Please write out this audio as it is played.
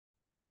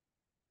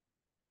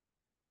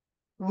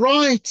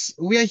Right,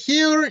 we are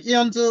here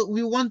and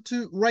we want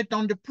to write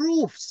down the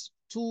proofs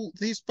to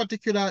these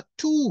particular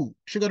two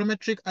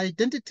trigonometric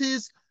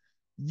identities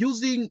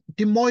using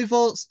the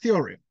Moivre's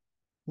theorem.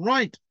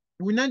 Right,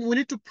 we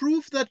need to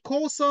prove that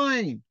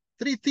cosine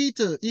 3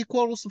 theta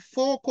equals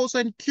 4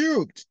 cosine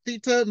cubed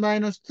theta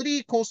minus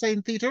 3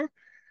 cosine theta.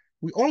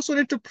 We also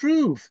need to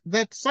prove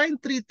that sine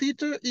 3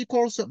 theta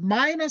equals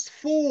minus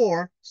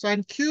 4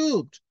 sine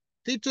cubed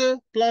theta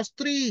plus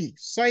 3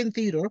 sine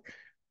theta.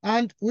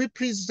 And we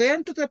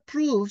present the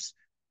proofs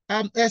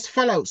as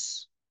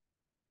follows.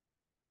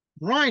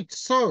 Right,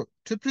 so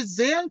to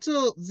present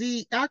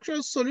the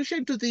actual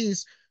solution to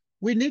these,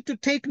 we need to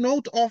take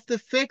note of the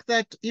fact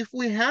that if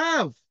we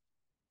have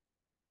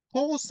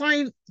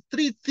cosine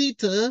 3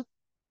 theta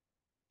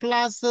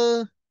plus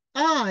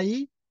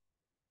I,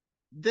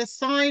 the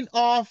sine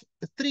of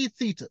 3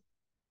 theta,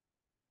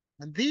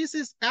 and this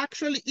is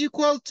actually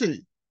equal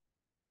to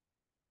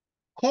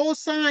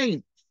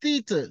cosine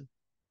theta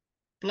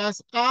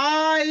plus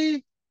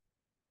I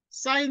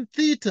sine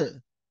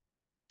theta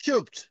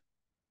cubed,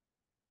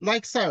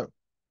 like so.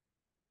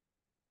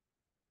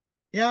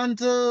 And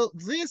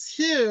this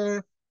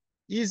here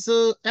is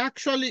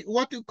actually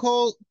what you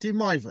call the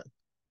Moivre.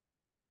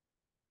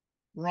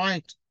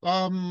 Right.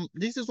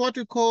 This is what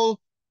we call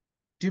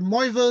the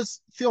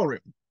Moivre's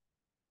theorem.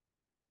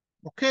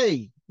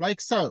 Okay,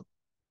 like so.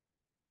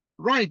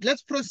 Right,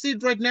 let's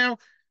proceed right now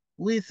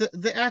with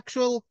the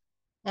actual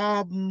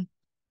um,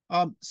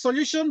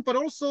 solution, but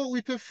also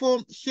we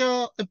perform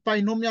here a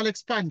binomial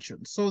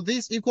expansion. So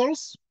this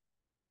equals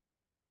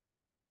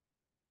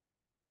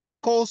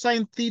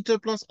cosine theta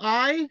plus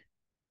I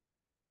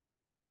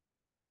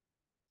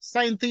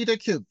sine theta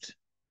cubed.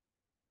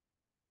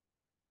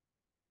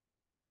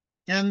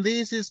 And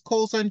this is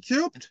cosine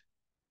cubed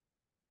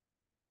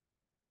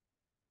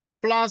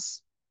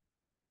plus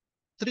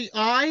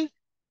 3I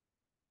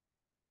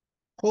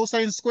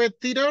cosine squared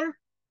theta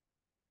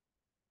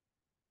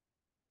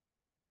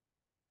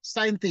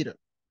sine theta.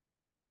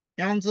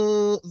 And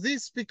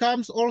this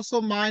becomes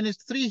also minus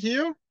 3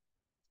 here.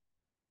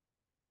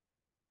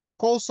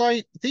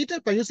 Cosine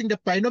theta by using the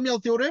binomial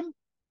theorem.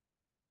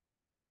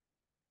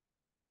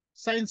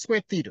 Sine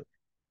squared theta.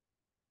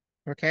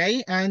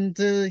 Okay, and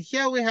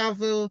here we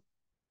have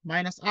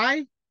minus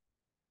I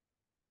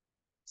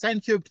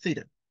sine cubed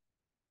theta.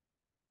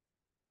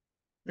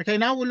 Okay,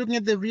 now we're looking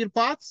at the real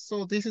parts.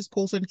 So this is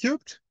cosine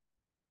cubed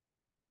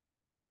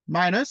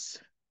minus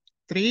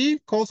 3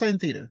 cosine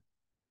theta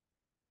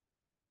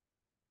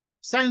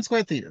sine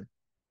squared theta.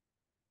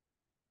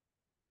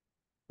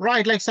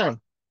 Right, like so.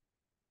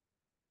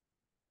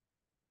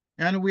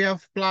 And we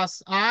have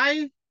plus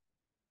I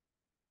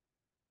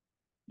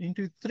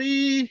into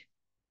 3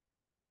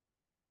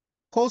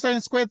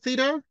 cosine squared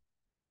theta.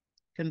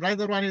 Can write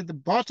the one at the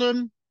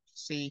bottom.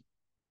 See.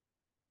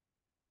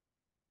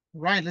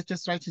 Right, let's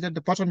just write it at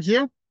the bottom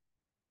here.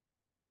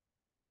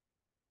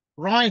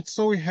 Right,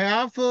 so we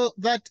have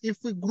that if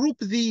we group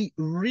the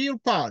real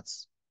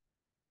parts.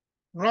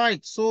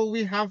 Right, so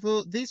we have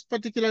these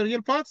particular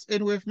real parts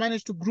and we've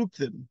managed to group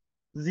them.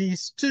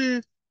 These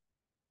two.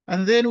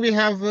 And then we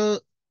have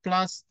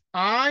plus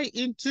I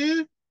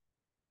into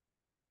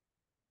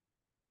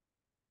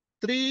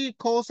 3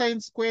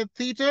 cosine squared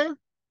theta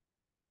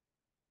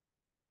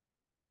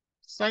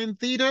sine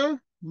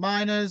theta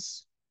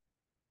minus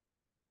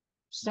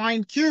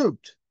sine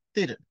cubed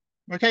theta.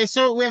 Okay,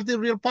 so we have the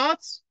real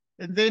parts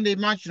and then the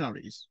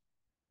imaginaries.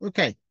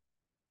 Okay,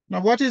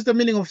 now what is the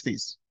meaning of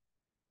this?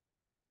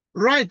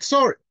 Right,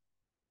 so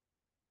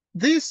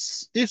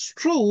this is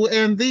true,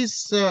 and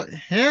this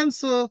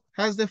hence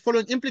has the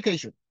following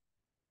implication.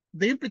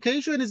 The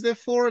implication is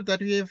therefore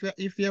that we have,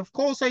 if we have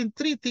cosine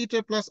 3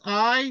 theta plus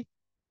I,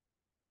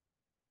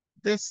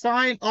 the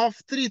sine of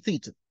 3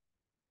 theta.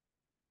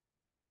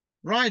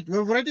 Right, we've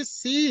already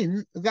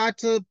seen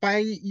that by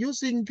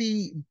using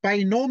the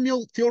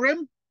binomial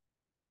theorem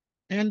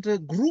and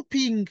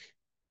grouping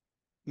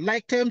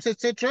like terms,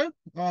 etc.,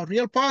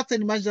 real parts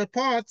and imaginary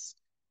parts,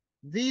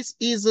 this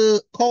is a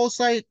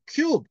cosine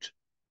cubed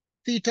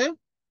theta.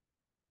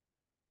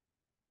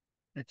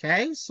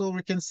 Okay, so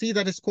we can see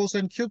that it's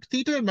cosine cubed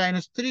theta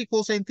minus 3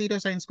 cosine theta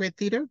sine squared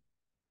theta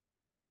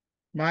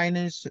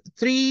minus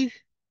 3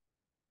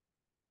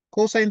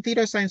 cosine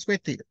theta sine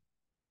squared theta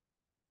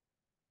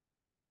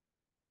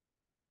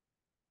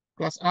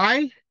plus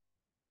I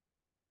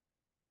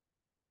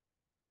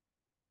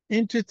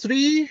into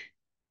 3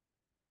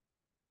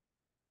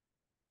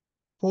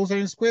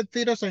 cosine squared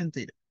theta sine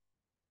theta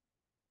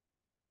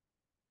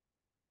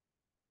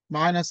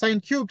minus sine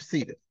cubed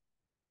theta.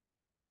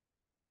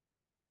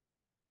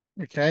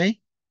 Okay,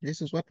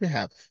 this is what we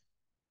have.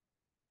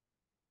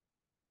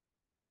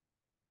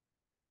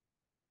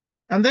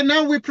 And then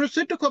now we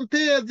proceed to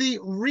compare the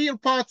real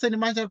parts and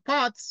imaginary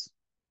parts.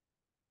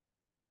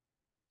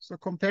 So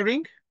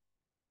comparing,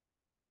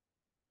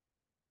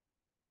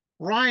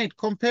 right,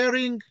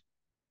 comparing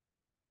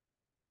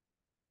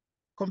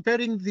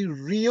the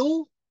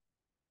real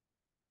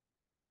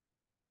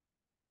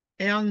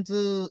and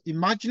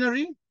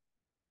imaginary.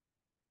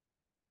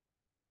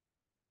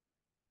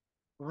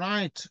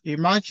 Right,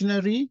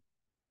 imaginary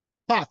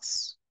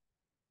parts.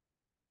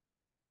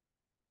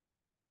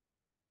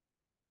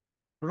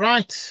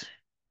 Right.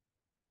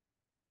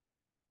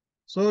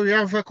 So we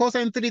have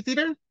cosine 3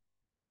 theta.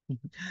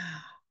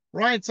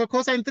 Right, so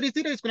cosine 3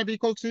 theta is going to be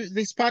equal to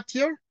this part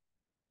here.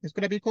 It's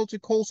going to be equal to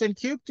cosine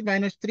cubed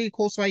minus 3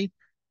 cosine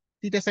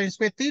theta sine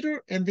squared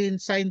theta. And then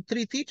sine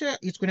 3 theta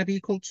is going to be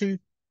equal to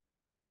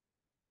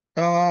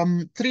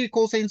 3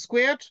 cosine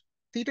squared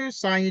theta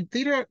sine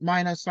theta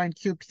minus sine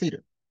cubed theta.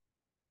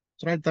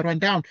 Let's write that one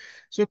down.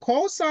 So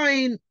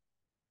cosine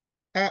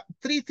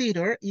 3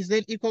 theta is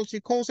then equal to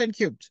cosine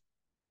cubed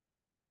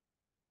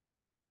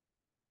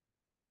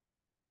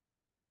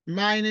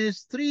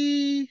minus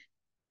 3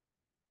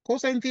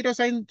 cosine theta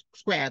sine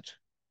squared.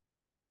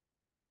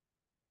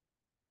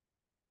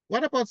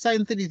 What about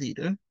sine 3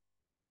 theta?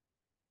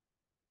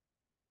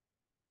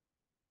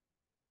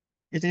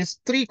 It is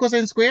 3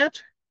 cosine squared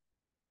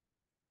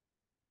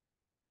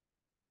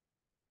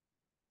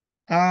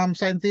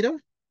sine theta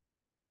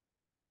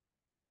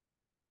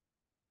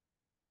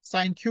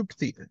sine cubed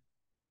theta.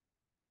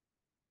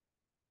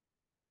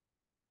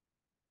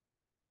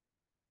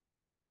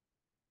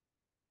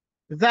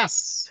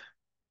 Thus,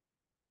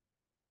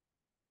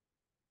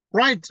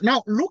 right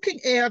now looking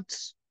at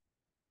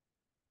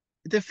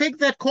the fact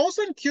that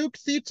cosine cubed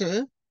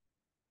theta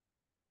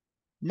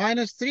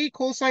minus 3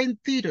 cosine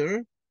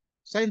theta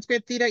sine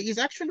squared theta is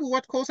actually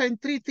what cosine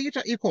 3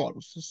 theta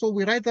equals. So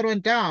we write that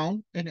one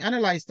down and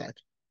analyze that.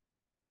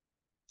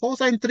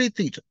 Cosine 3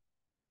 theta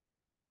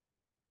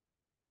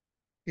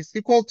is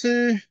equal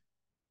to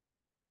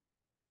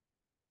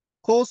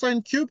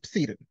cosine cubed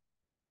theta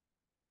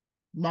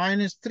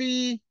minus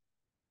 3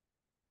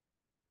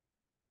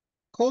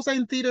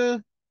 cosine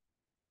theta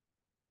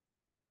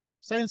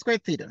sine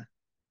squared theta.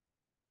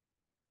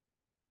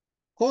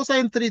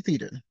 Cosine 3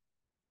 theta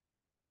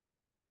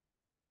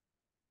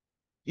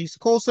is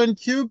cosine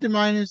cubed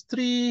minus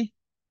 3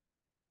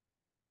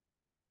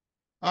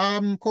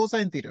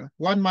 cosine theta,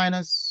 1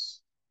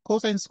 minus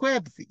cosine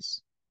squared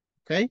this.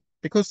 Okay,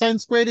 because sine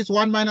squared is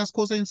 1 minus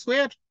cosine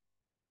squared.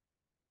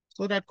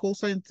 So that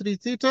cosine 3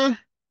 theta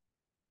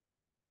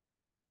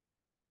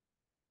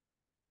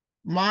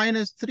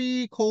minus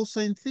 3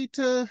 cosine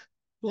theta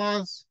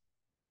plus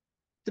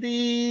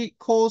 3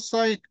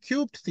 cosine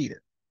cubed theta.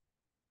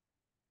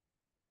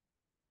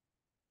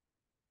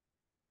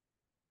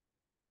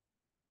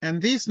 And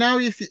this now,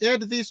 if you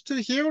add these two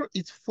here,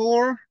 it's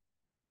 4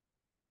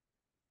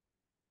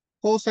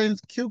 cosine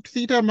cubed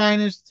theta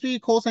minus 3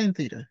 cosine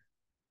theta.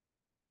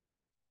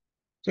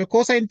 So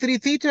cosine 3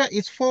 theta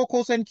is 4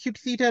 cosine cubed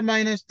theta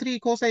minus 3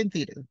 cosine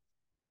theta.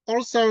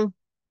 Also,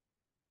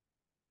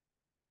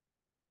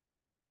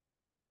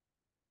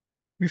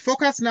 we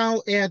focus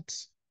now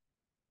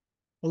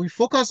we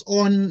focus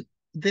on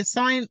the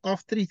sine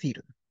of 3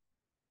 theta.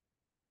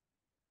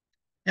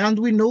 And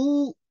we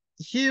know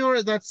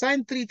here that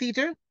sine 3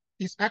 theta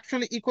is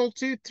actually equal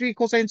to 3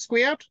 cosine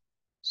squared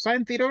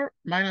sine theta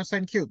minus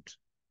sine cubed.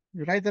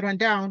 You write that one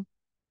down.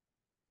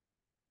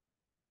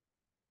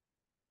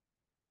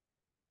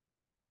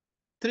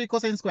 3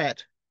 cosine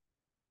squared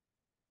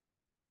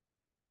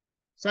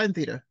sine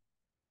theta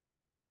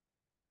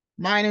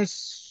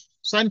minus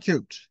sine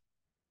cubed,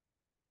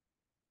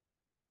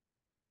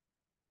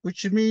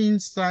 which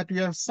means that we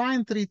have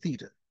sine 3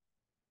 theta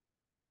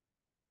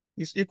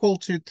is equal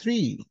to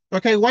 3.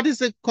 Okay, what is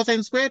the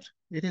cosine squared?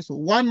 It is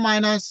 1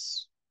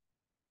 minus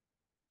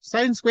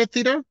sine squared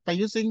theta by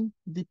using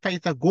the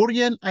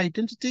Pythagorean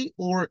identity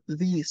or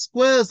the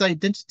squares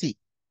identity.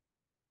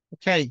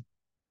 Okay,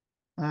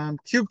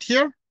 cubed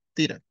here,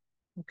 theta.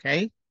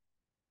 Okay,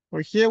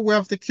 or here we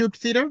have the cubed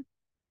theta.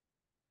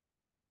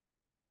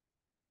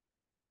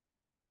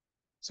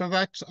 So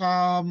that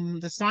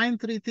the sine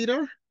 3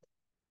 theta,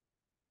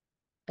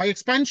 by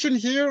expansion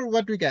here,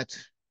 what do we get?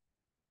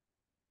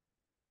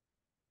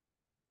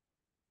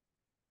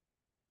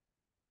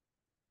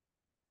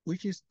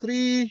 Which is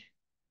 3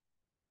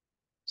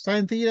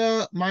 sine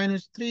theta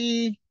minus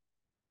 3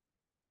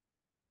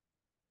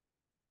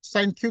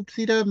 sine cubed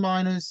theta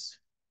minus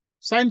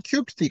sine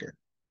cubed theta.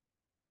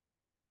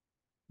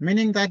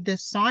 Meaning that the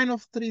sine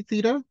of 3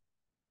 theta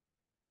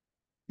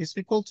is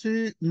equal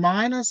to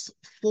minus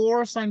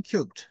 4 sine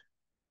cubed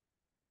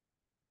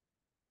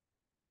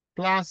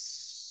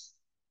plus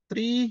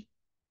 3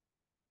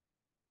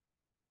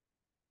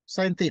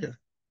 sine theta.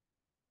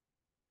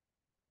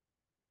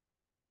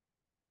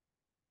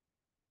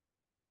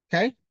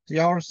 Okay,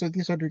 so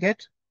this is what we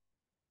get.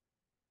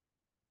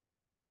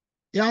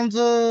 And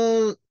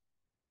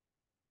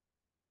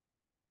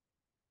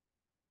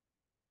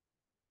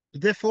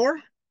therefore,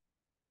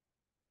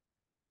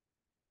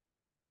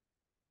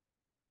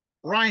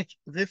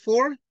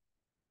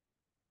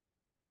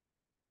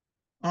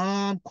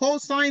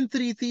 cosine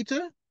 3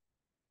 theta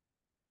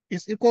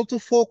is equal to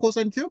 4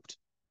 cosine cubed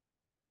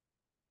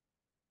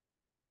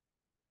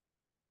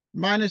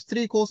minus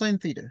 3 cosine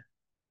theta.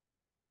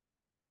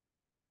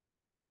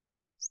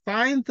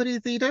 Sine 3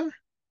 theta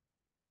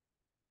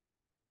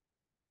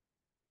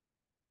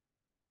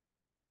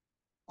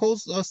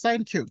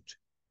sine cubed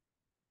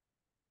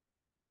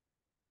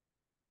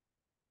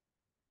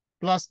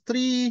plus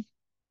 3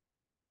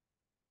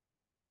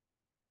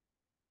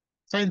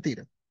 sin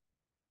theta.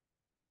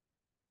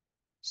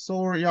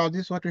 So yeah,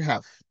 this is what we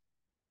have.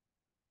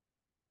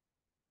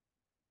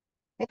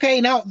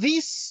 Okay, now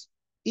this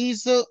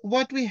is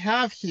what we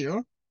have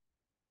here.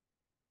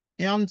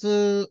 And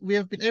we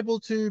have been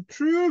able to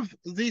prove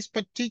these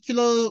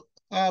particular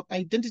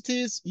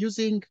identities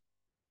using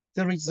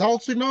the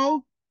results we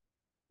know.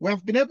 We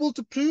have been able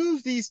to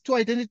prove these two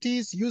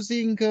identities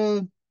using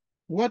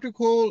what we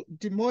call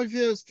the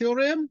Moivre's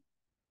theorem.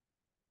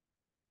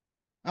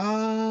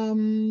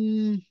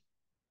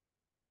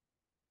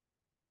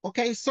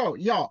 Okay, so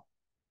yeah,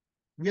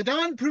 we're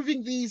done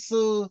proving these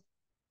uh,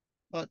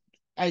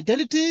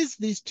 identities,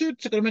 these two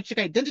trigonometric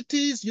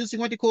identities using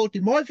what we call the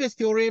Moivre's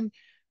theorem,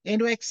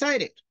 and we're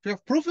excited to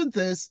have proven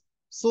this.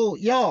 So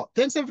yeah,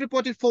 thanks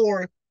everybody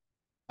for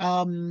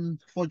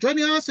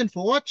joining us and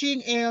for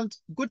watching, and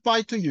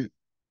goodbye to you.